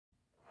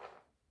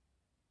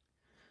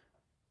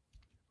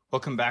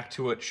Welcome back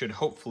to what should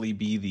hopefully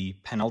be the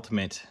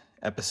penultimate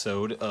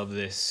episode of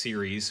this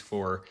series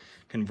for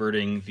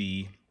converting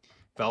the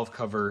valve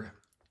cover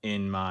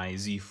in my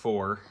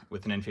Z4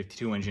 with an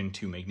N52 engine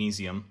to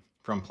magnesium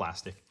from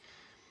plastic.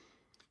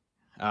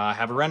 I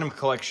have a random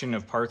collection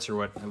of parts, or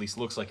what at least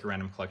looks like a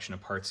random collection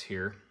of parts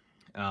here.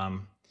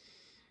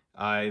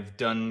 I've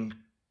done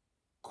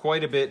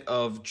quite a bit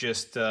of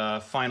just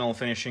final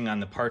finishing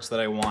on the parts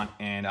that I want,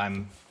 and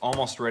I'm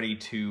almost ready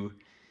to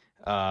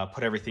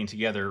put everything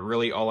together.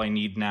 Really all I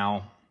need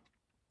now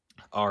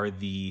are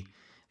the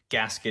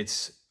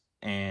gaskets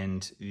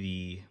and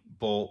the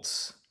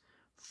bolts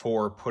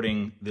for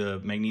putting the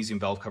magnesium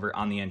valve cover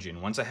on the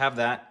engine. Once I have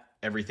that,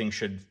 everything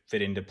should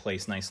fit into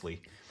place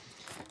nicely.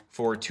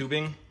 For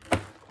tubing,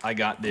 I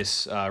got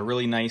this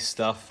really nice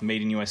stuff,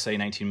 made in USA,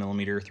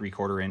 19mm,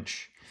 3/4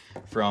 inch,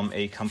 from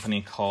a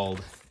company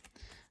called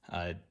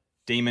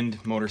Diamond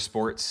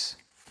Motorsports.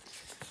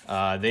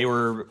 They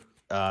were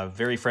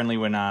very friendly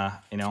when I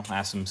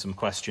asked them some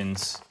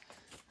questions.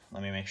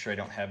 Let me make sure I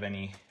don't have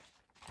any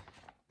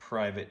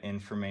private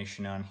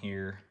information on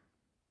here.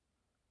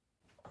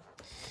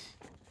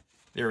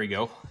 There we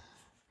go.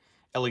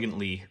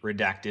 Elegantly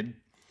redacted.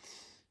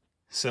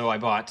 So I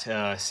bought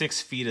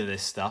 6 feet of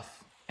this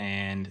stuff,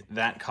 and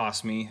that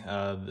cost me,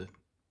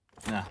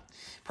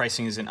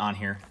 pricing isn't on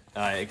here.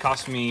 It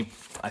cost me,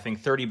 I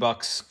think, 30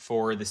 bucks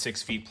for the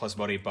 6 feet plus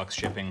about 8 bucks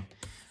shipping.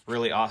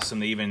 Really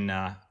awesome. They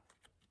even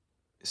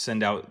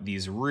send out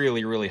these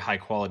really high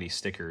quality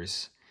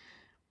stickers.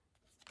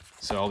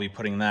 So I'll be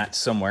putting that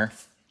somewhere.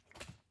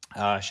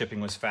 Shipping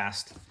was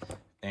fast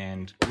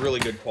and really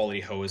good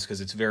quality hose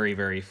because it's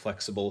very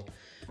flexible.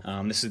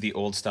 This is the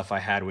old stuff I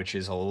had, which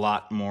is a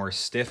lot more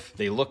stiff.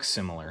 They look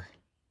similar,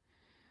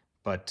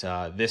 but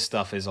this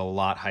stuff is a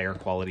lot higher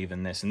quality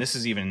than this. And this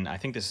is even, I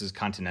think this is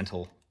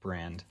Continental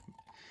brand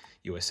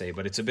USA,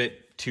 but it's a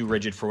bit too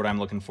rigid for what I'm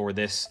looking for.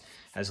 This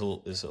is a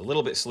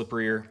little bit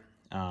slipperier.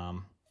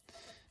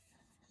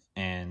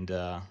 And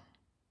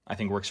I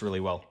think works really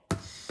well.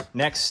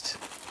 Next,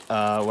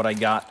 what I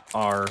got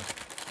are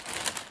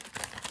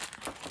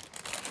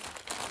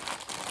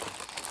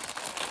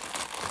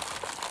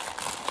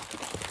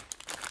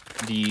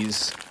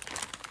these,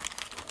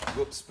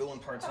 whoops, spilling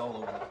parts all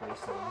over the place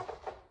now.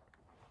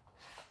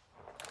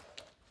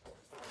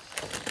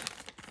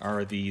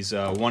 Are these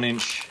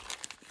 1-inch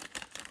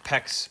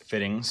PEX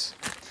fittings.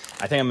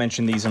 I think I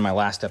mentioned these in my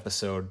last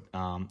episode.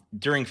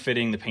 During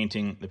fitting, the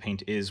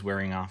paint is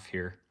wearing off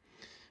here,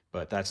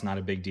 but that's not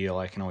a big deal.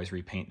 I can always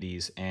repaint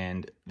these.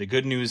 And the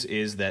good news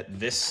is that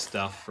this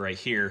stuff right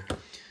here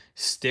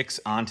sticks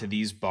onto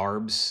these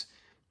barbs,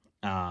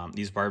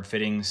 these barb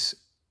fittings.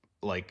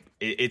 Like,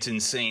 it's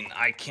insane.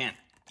 I can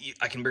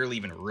barely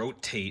even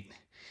rotate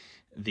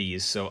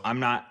these. So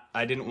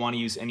I didn't want to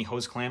use any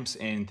hose clamps,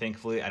 and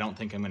thankfully I don't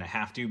think I'm going to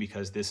have to,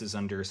 because this is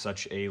under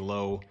such a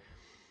low,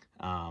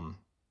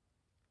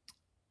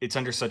 it's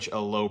under such a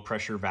low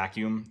pressure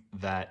vacuum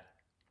that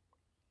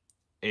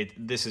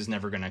this is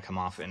never going to come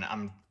off. And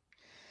I'm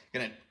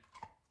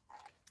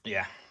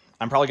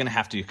probably going to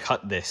have to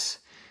cut this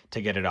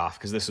to get it off,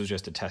 because this was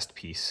just a test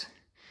piece.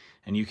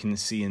 And you can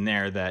see in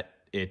there that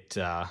it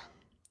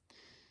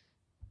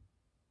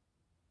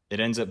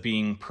ends up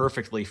being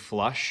perfectly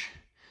flush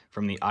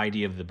from the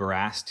ID of the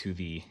brass to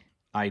the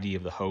ID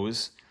of the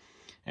hose.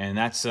 And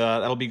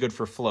that'll be good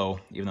for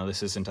flow, even though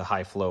this isn't a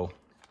high flow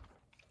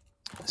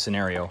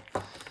scenario.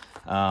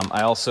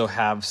 I also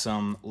have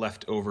some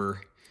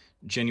leftover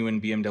genuine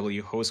BMW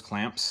hose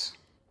clamps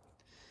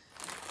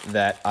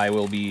that I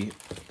will be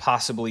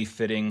possibly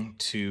fitting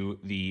to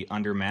the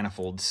under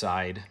manifold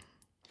side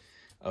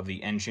of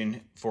the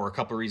engine for a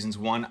couple of reasons.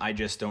 One, I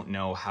just don't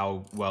know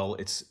how well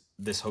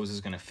this hose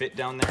is going to fit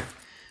down there,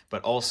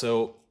 but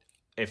also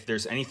if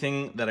there's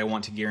anything that I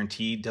want to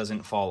guarantee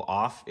doesn't fall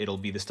off, it'll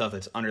be the stuff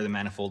that's under the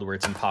manifold where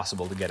it's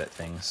impossible to get at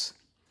things.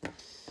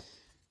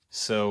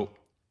 So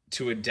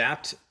to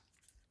adapt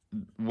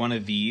one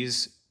of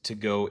these to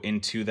go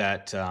into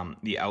that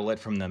the outlet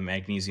from the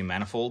magnesium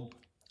manifold,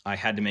 I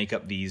had to make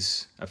up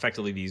these,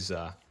 effectively these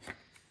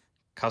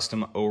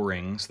custom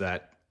O-rings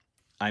that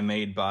I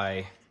made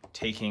by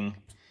taking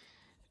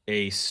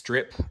a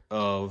strip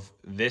of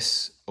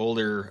this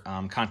older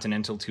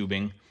Continental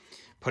tubing,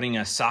 putting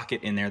a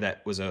socket in there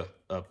that was a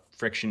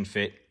friction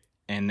fit,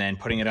 and then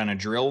putting it on a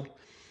drill,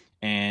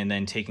 and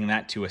then taking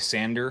that to a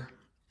sander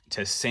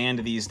to sand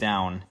these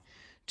down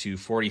to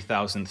 40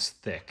 thousandths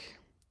thick.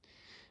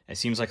 It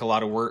seems like a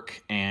lot of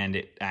work, and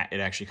it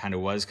actually kind of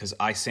was, because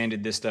I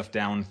sanded this stuff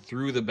down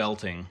through the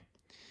belting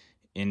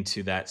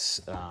into that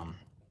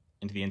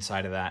into the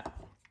inside of that,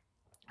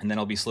 and then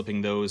I'll be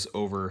slipping those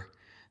over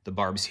the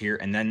barbs here.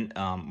 And then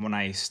when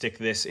I stick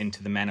this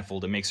into the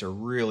manifold, it makes a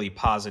really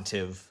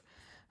positive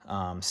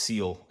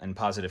seal and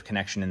positive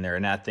connection in there,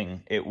 and that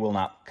thing, it will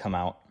not come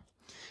out.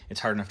 It's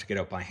hard enough to get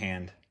out by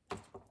hand.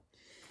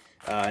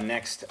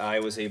 Next, I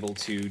was able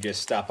to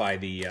just stop by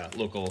the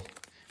local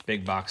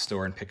big box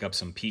store and pick up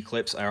some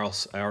P-clips. I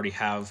already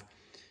have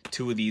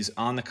 2 of these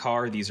on the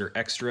car. These are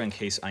extra in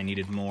case I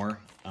needed more.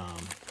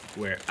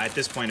 where at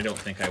this point I don't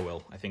think I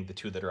will. I think the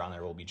two that are on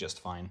there will be just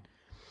fine.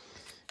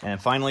 And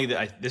finally,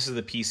 this is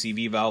the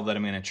PCV valve that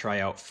I'm going to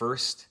try out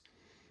first.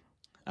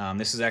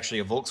 This is actually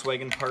a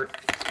Volkswagen part.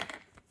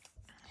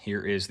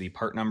 Here is the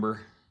part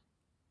number.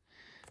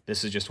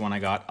 This is just one I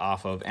got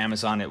off of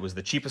Amazon. It was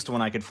the cheapest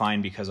one I could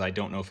find because I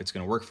don't know if it's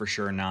going to work for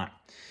sure or not.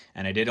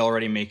 And I did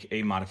already make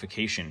a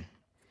modification.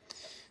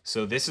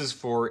 So this is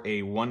for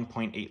a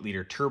 1.8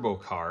 liter turbo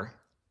car.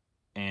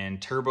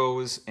 And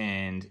turbos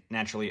and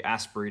naturally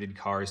aspirated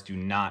cars do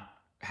not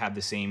have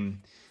the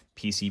same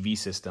PCV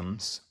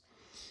systems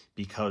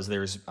because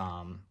there's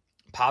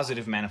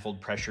positive manifold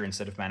pressure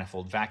instead of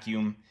manifold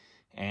vacuum,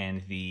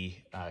 and the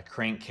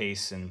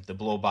crankcase and the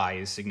blow-by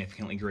is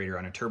significantly greater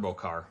on a turbo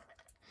car.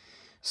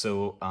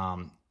 So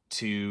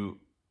to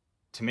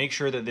make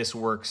sure that this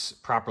works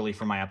properly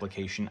for my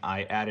application,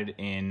 I added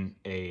in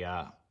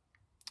a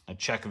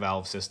check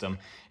valve system,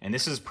 and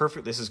this is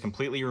perfect. This is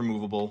completely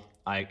removable.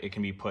 It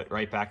can be put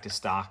right back to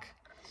stock,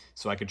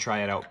 so I could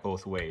try it out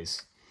both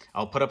ways.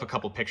 I'll put up a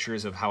couple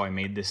pictures of how I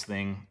made this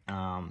thing.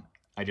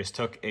 I just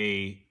took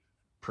a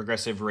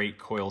progressive rate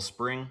coil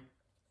spring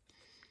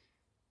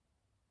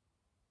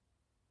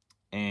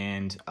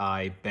and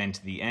I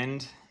bent the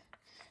end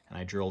and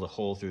I drilled a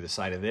hole through the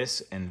side of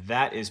this, and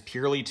that is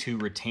purely to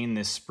retain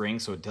this spring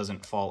so it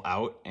doesn't fall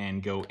out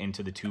and go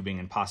into the tubing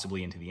and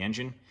possibly into the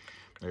engine.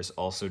 There's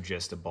also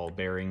just a ball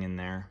bearing in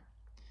there,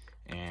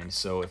 and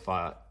so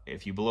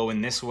if you blow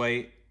in this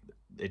way,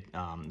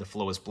 the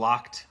flow is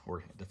blocked,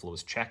 or the flow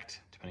is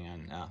checked, depending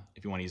on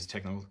if you want to use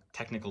a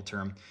technical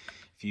term.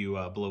 If you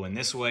blow in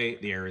this way,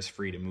 the air is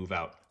free to move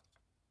out.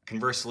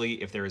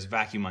 Conversely, if there is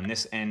vacuum on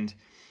this end,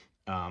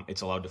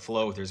 it's allowed to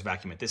flow. If there's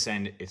vacuum at this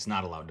end, it's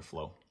not allowed to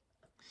flow.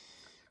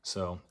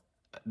 So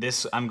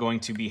this I'm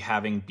going to be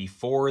having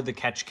before the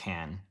catch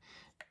can,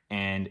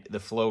 and the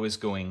flow is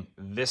going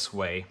this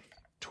way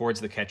towards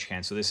the catch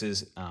can. So this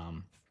is,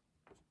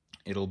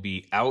 it'll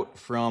be out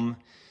from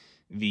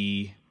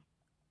the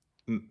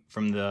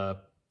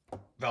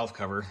valve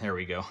cover. There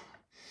we go.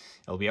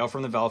 It'll be out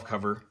from the valve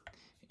cover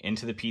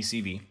into the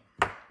PCV,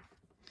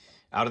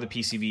 out of the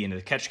PCV into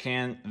the catch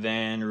can,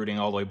 then routing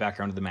all the way back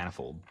around to the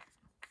manifold.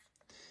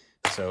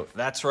 So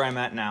that's where I'm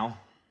at now.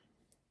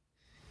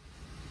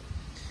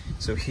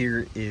 So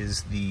here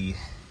is the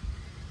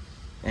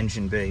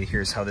engine bay.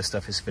 Here's how this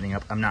stuff is fitting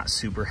up. I'm not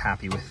super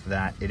happy with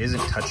that. It isn't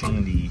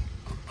touching the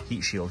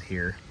heat shield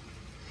here,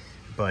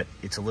 but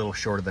it's a little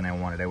shorter than I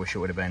wanted. I wish it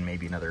would have been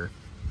maybe another,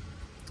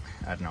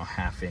 I don't know,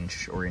 ½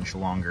 inch or inch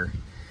longer.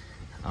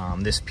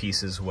 This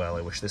piece as well,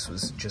 I wish this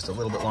was just a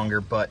little bit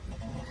longer, but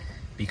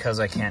because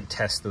I can't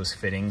test those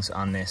fittings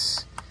on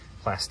this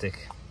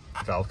plastic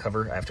valve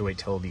cover, I have to wait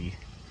till the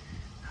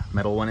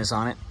metal one is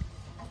on it.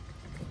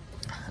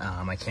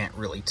 I can't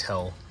really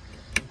tell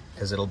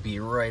because it'll be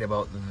right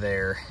about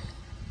there.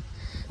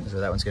 That's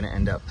where that one's going to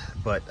end up.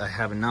 But I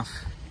have enough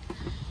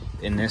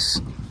in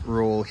this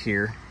roll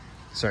here,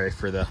 sorry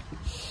for the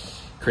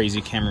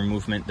crazy camera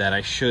movement, that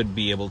I should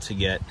be able to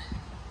get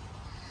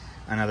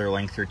another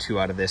length or two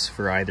out of this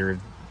for either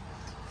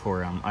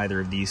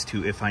of these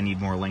two if I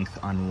need more length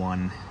on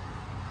one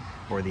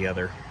or the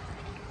other.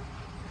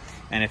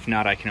 And if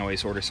not, I can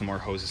always order some more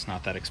hose. It's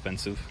not that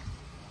expensive.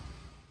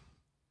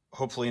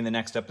 Hopefully in the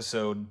next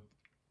episode,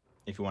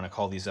 if you want to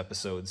call these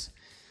episodes,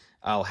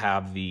 I'll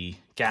have the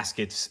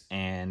gaskets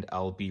and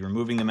I'll be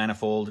removing the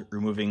manifold,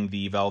 removing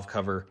the valve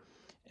cover,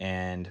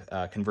 and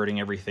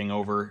converting everything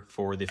over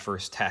for the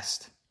first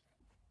test.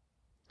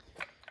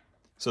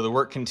 So the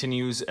work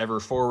continues ever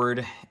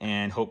forward,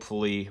 and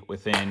hopefully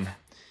within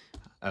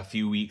a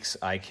few weeks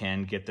I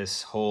can get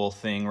this whole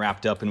thing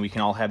wrapped up and we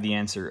can all have the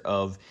answer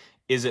of,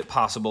 is it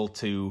possible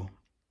to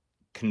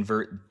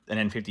convert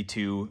an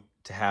N52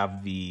 to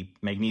have the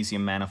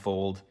magnesium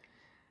manifold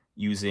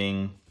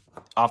using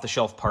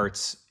off-the-shelf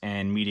parts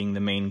and meeting the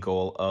main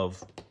goal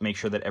of make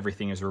sure that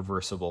everything is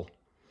reversible.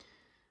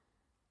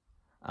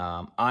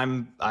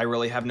 I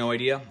really have no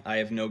idea. I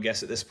have no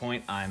guess at this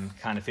point. I'm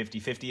kind of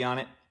 50-50 on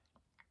it.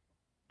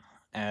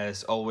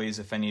 As always,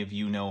 if any of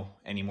you know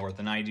any more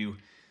than I do,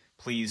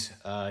 please,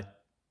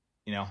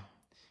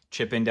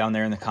 chip in down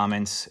there in the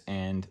comments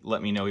and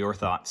let me know your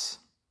thoughts.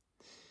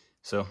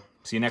 So,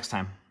 see you next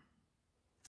time.